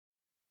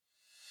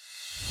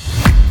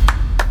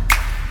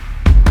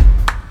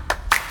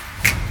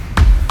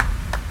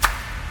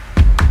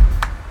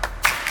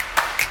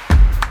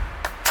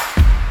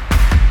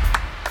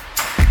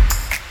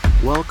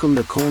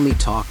Welcome to Colney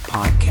Talk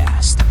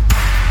Podcast.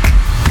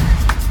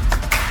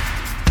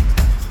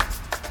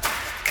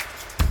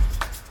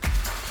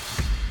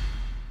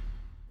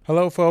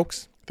 Hello,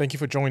 folks. Thank you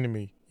for joining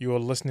me. You are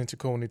listening to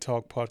Colney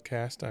Talk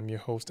Podcast. I'm your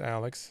host,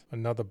 Alex.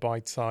 Another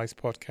bite-sized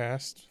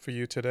podcast for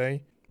you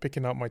today,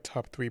 picking out my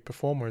top 3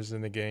 performers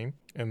in the game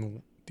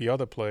and the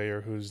other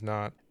player who's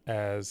not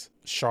as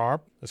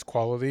sharp, as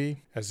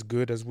quality, as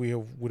good as we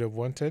would have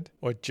wanted,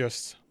 or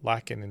just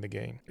lacking in the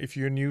game. If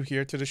you're new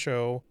here to the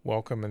show,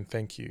 welcome and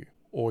thank you.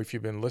 Or if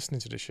you've been listening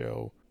to the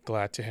show,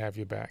 glad to have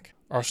you back.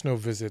 Arsenal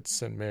visits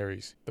St.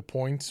 Mary's. The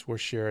points were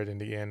shared in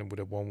the end with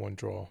a 1-1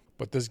 draw,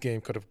 but this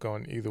game could have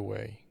gone either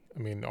way. I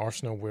mean,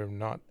 Arsenal were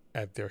not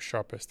at their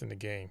sharpest in the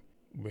game.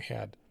 We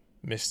had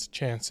missed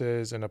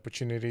chances and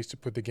opportunities to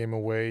put the game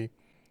away.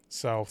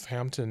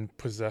 Southampton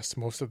possessed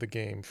most of the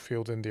game,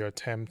 fielding their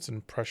attempts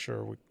and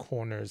pressure with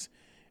corners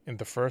in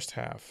the first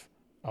half.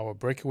 Our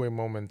breakaway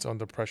moments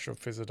under pressure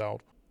fizzled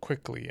out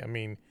quickly. I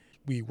mean,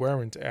 we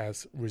weren't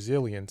as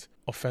resilient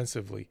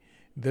offensively.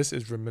 This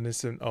is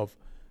reminiscent of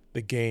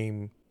the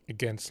game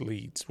against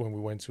Leeds when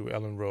we went to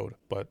Ellen Road.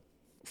 But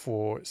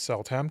for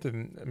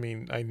Southampton, I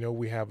mean, I know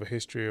we have a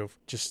history of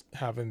just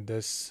having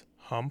this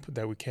hump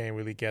that we can't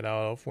really get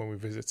out of when we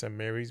visit St.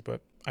 Mary's,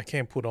 but I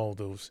can't put all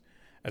those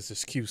as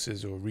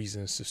excuses or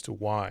reasons as to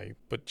why.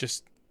 But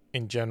just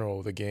in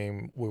general, the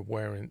game we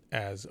weren't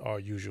as our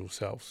usual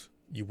selves.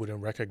 You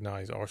wouldn't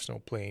recognize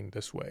Arsenal playing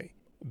this way.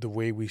 The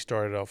way we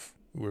started off,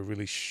 we were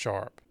really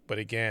sharp. But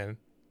again,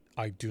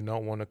 I do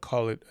not want to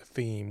call it a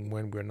theme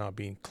when we're not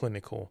being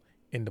clinical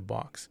in the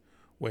box,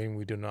 when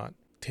we do not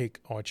take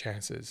our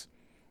chances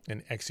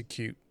and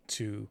execute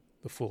to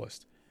the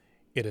fullest.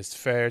 It is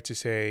fair to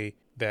say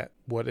that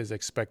what is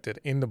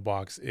expected in the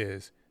box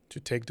is to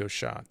take those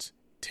shots,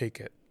 take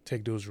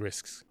those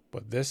risks.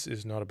 But this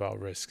is not about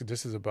risk.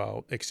 This is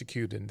about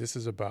executing. This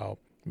is about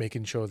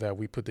making sure that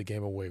we put the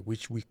game away,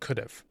 which we could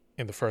have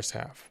in the first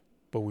half,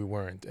 but we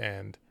weren't.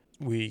 And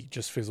we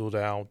just fizzled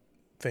out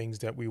things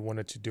that we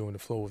wanted to do in the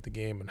flow of the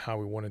game and how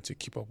we wanted to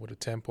keep up with the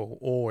tempo,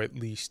 or at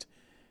least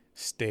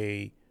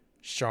stay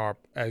sharp,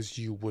 as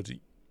you would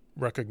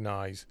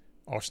recognize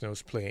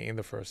Arsenal's play in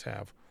the first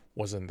half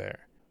wasn't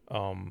there.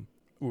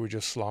 We were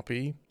just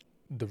sloppy.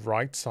 The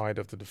right side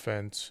of the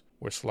defense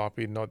were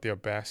sloppy, not their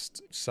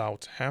best.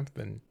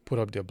 Southampton put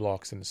up their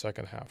blocks in the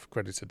second half.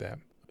 Credit to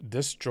them.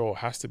 This draw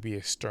has to be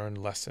a stern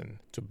lesson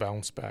to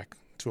bounce back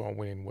to our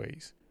winning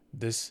ways.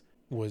 This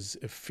was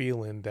a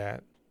feeling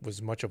that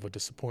was much of a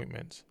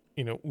disappointment.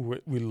 You know,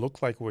 we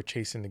looked like we were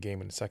chasing the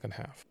game in the second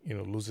half. You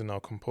know, losing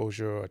our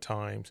composure at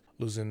times,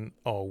 losing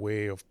our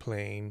way of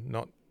playing,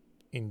 not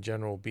in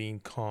general being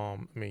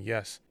calm. I mean,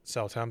 yes,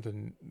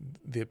 Southampton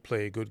did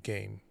play a good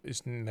game.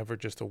 It's never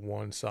just a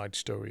one-side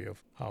story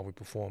of how we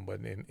perform,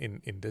 but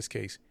in this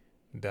case,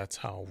 that's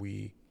how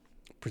we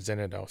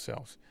presented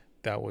ourselves.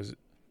 That was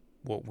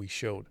what we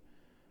showed.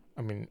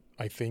 I mean,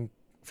 I think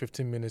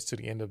 15 minutes to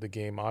the end of the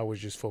game, I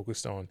was just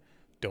focused on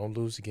don't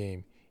lose the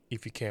game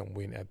if you can't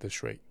win at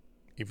this rate.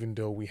 Even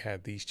though we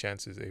had these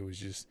chances, it was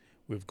just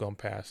we've gone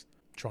past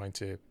trying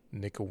to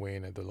nick a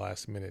win at the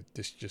last minute.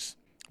 This just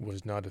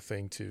was not a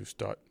thing to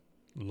start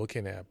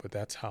looking at, but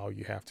that's how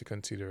you have to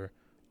consider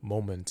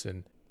moments.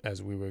 And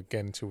as we were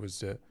getting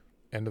towards the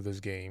end of this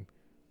game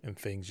and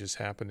things just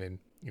happening,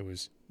 it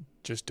was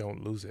just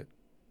don't lose it.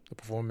 The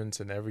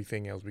performance and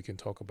everything else, we can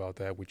talk about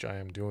that, which I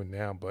am doing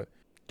now, but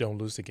don't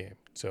lose the game.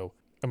 So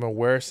I'm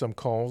aware some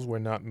calls were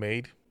not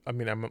made. I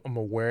mean, I'm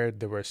aware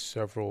there were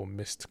several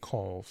missed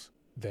calls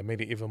that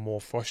made it even more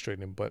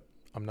frustrating, but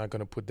I'm not going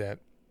to put that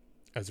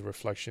as a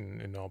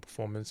reflection in our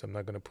performance. I'm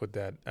not going to put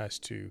that as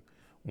to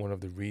one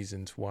of the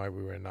reasons why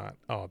we were not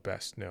our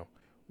best. No,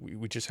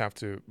 we just have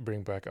to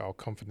bring back our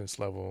confidence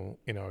level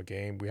in our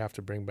game. We have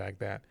to bring back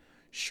that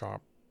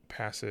sharp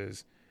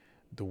passes,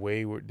 the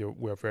way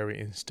we're very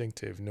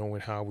instinctive,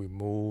 knowing how we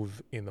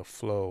move in the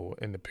flow,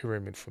 in the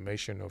pyramid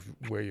formation of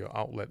where your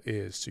outlet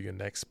is to your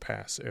next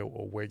pass, or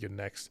where your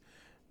next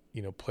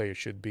player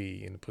should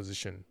be in the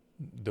position.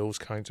 Those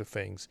kinds of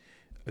things,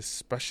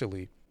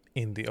 especially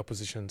in the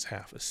opposition's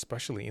half,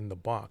 especially in the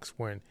box,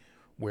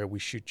 where we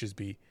should just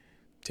be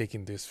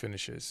taking these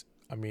finishes.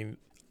 I mean,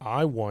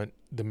 I want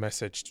the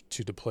message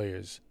to the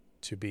players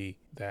to be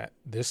that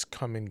this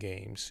coming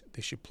games,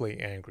 they should play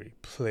angry.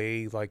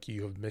 Play like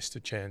you have missed a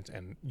chance,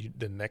 and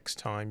the next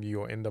time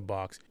you are in the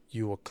box,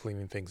 you are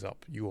cleaning things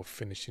up. You are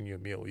finishing your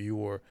meal.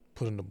 You are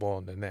putting the ball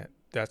in the net.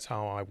 That's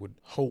how I would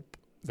hope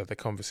that the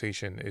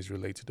conversation is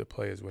related to the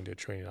players when they're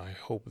training. I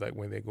hope that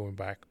when they're going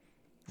back,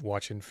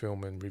 watching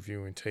film and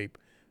reviewing tape,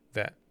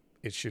 that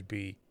it should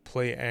be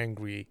play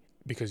angry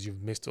because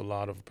you've missed a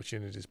lot of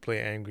opportunities.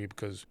 Play angry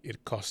because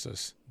it cost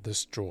us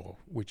this draw,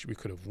 which we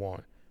could have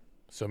won.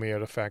 So many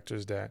other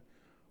factors that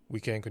we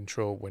can't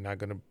control. We're not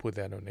going to put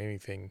that on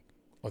anything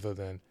other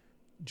than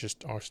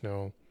just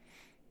Arsenal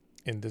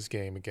in this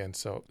game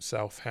against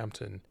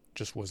Southampton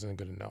just wasn't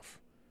good enough.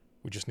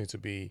 We just need to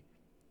be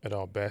at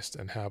our best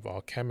and have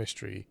our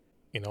chemistry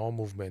in all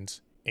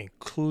movements,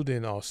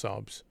 including our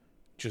subs,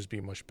 just be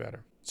much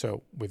better.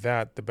 So with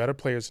that, the better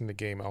players in the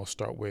game, I'll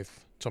start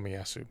with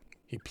Tomiyasu.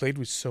 He played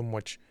with so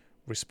much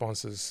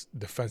responses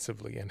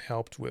defensively and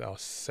helped with our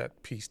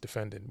set piece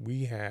defending.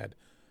 We had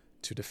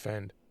to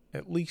defend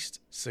at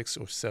least 6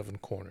 or 7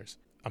 corners.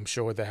 I'm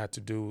sure that had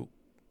to do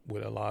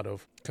with a lot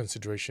of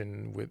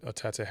consideration with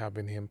Arteta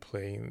having him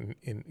playing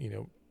in,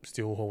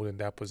 still holding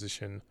that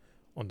position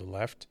on the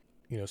left,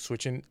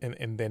 switching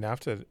and then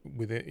after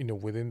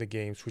within the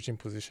game, switching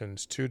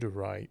positions to the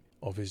right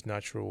of his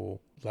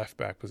natural left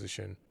back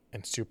position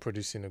and still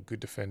producing a good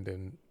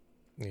defending,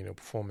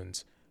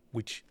 performance,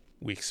 which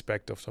we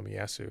expect of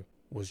Tomiyasu,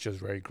 was just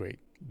very great.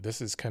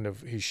 This is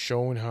he's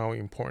showing how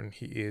important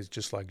he is,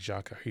 just like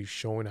Xhaka. He's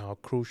showing how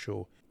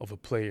crucial of a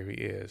player he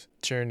is.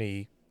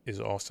 Tierney is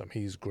awesome.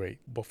 He's great.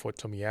 But for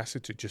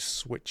Tomiyasu to just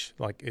switch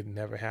like it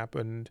never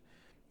happened,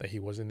 that he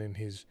wasn't in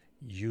his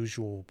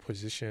usual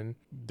position,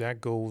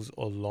 that goes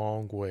a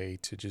long way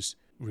to just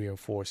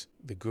reinforce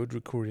the good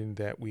recruiting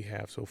that we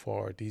have so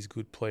far, these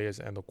good players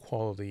and the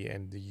quality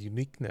and the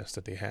uniqueness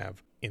that they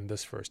have in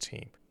this first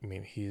team. I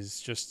mean, he's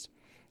just...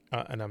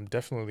 and I'm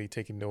definitely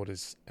taking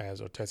notice as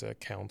Arteta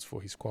accounts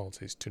for his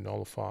qualities to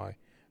nullify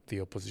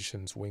the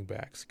opposition's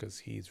wingbacks, because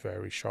he's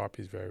very sharp.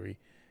 He's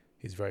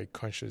very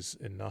conscious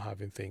in not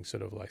having things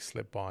sort of like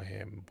slip by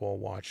him, ball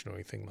watching or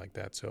anything like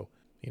that. So,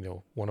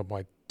 one of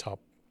my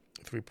top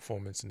 3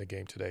 performances in the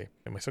game today.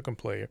 And my second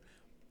player,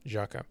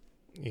 Xhaka,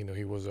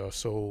 he was our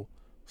sole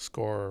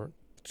scorer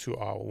to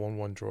our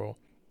 1-1 draw,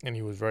 and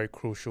he was very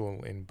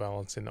crucial in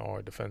balancing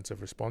our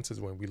defensive responses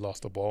when we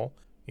lost the ball.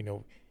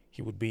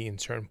 He would be in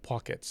certain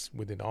pockets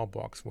within our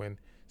box when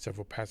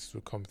several passes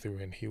would come through,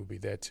 and he would be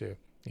there to,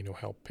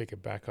 help pick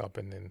it back up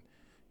and then,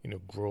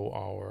 grow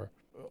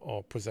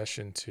our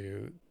possession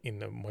to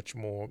in a much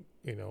more,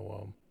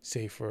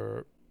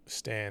 safer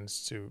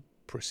stance to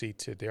proceed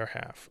to their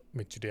half,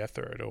 to their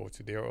third or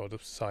to their other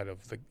side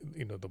of the,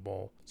 the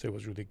ball. So it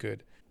was really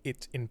good.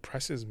 It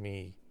impresses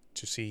me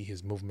to see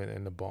his movement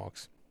in the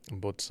box on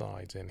both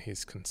sides, and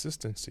his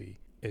consistency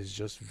is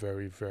just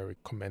very, very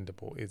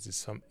commendable.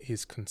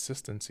 His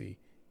consistency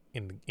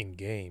in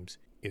games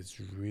is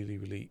really,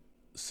 really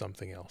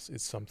something else.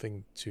 It's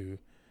something to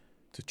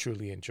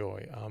truly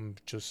enjoy. I'm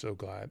just so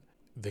glad.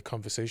 The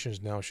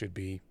conversations now should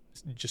be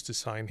just to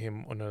sign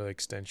him another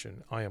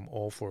extension. I am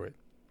all for it,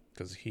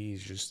 because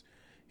he's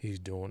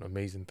doing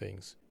amazing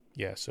things.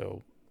 Yeah,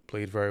 so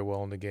played very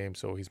well in the game.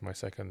 So he's my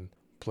second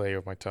player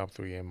of my top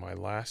 3, and my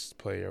last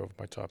player of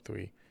my top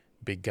 3,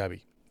 Big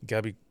Gabby.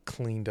 Gabby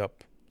cleaned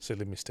up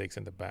silly mistakes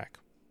in the back.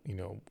 In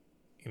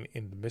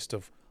the midst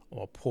of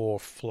a poor,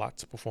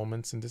 flat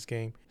performance in this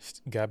game,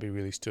 Gabby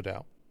really stood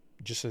out,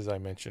 just as I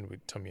mentioned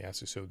with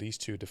Tomiyasu. So these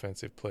 2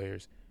 defensive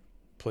players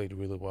played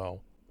really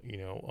well.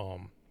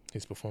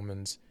 His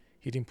performance,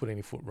 he didn't put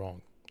any foot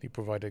wrong. He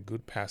provided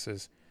good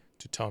passes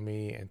to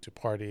Tommy and to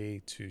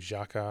Partey, to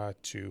Xhaka,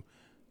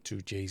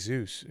 to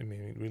Jesus. I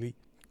mean, really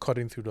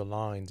cutting through the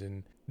lines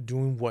and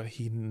doing what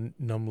he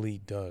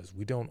normally does.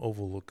 We don't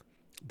overlook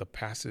the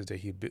passes that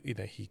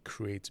he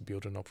creates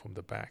building up from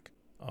the back.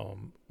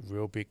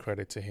 Real big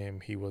credit to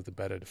him. He was the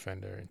better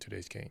defender in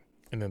today's game.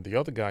 And then the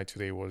other guy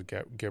today was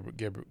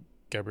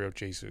Gabriel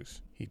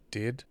Jesus. He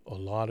did a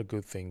lot of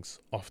good things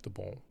off the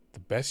ball. The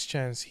best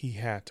chance he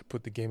had to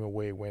put the game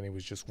away when it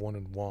was just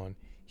 1-1,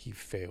 he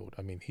failed.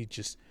 I mean,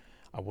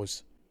 I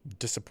was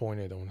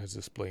disappointed on his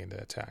display in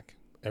the attack.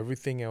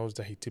 Everything else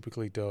that he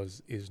typically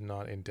does is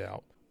not in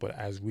doubt. But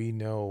as we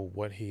know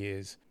what he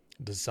is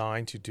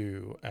designed to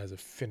do as a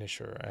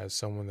finisher, as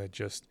someone that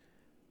just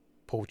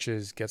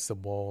poaches, gets the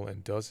ball,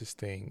 and does his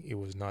thing, it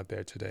was not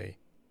there today.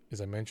 As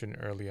I mentioned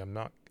earlier, I'm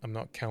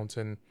not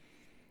counting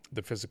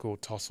the physical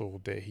tussle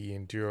that he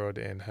endured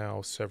and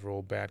how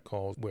several bad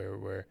calls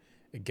were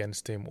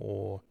against him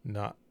or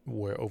not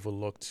were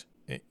overlooked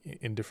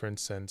in different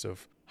sense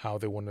of how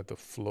they wanted the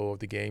flow of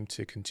the game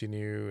to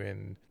continue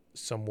and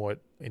somewhat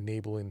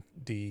enabling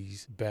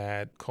these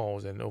bad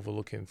calls and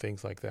overlooking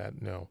things like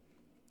that. No,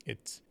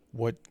 it's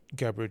what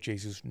Gabriel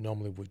Jesus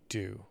normally would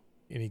do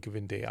any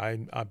given day.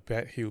 I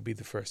bet he would be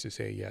the first to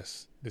say,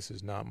 yes, this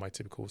is not my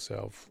typical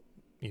self.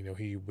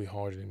 He would be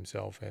hard on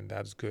himself, and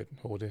that's good.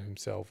 Holding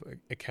himself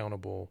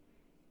accountable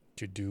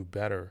to do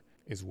better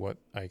is what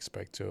I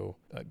expect. So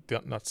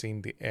not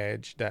seeing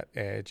that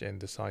edge and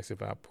decisive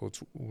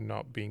outputs,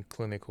 not being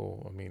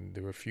clinical. I mean,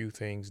 there were a few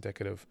things that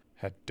could have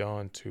had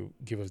done to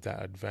give us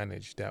that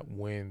advantage, that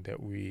win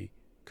that we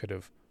could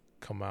have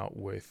come out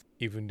with,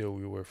 even though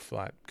we were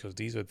flat. Because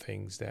these are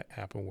things that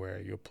happen where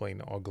you're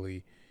playing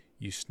ugly,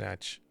 you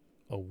snatch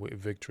a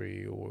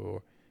victory,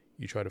 or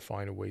you try to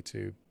find a way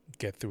to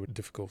get through a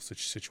difficult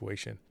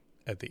situation.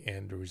 At the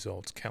end, the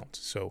results count.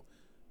 So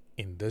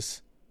in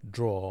this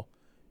draw,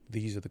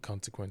 these are the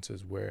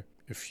consequences where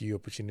a few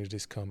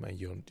opportunities come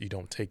and you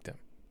don't take them.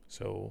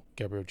 So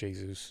Gabriel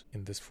Jesus,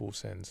 in this full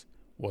sense,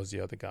 was the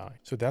other guy.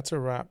 So that's a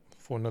wrap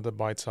for another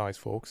Bite Size,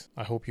 folks.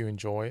 I hope you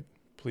enjoy it.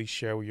 Please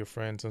share with your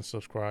friends and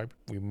subscribe.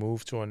 We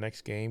move to our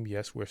next game.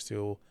 Yes, we're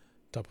still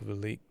top of the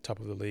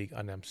league,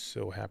 and I'm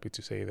so happy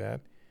to say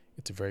that.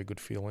 It's a very good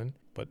feeling,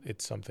 but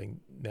it's something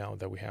now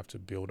that we have to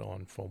build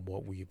on from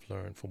what we've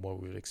learned, from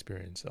what we've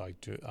experienced.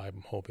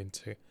 I'm hoping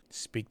to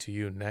speak to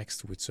you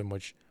next with so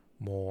much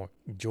more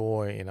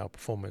joy in our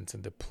performance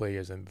and the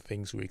players and the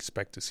things we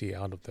expect to see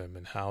out of them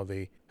and how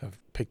they have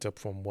picked up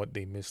from what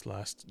they missed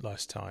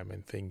last time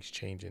and things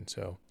changing.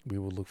 So we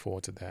will look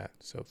forward to that.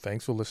 So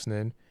thanks for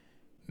listening.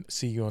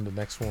 See you on the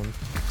next one.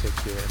 Take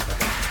care and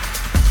bye.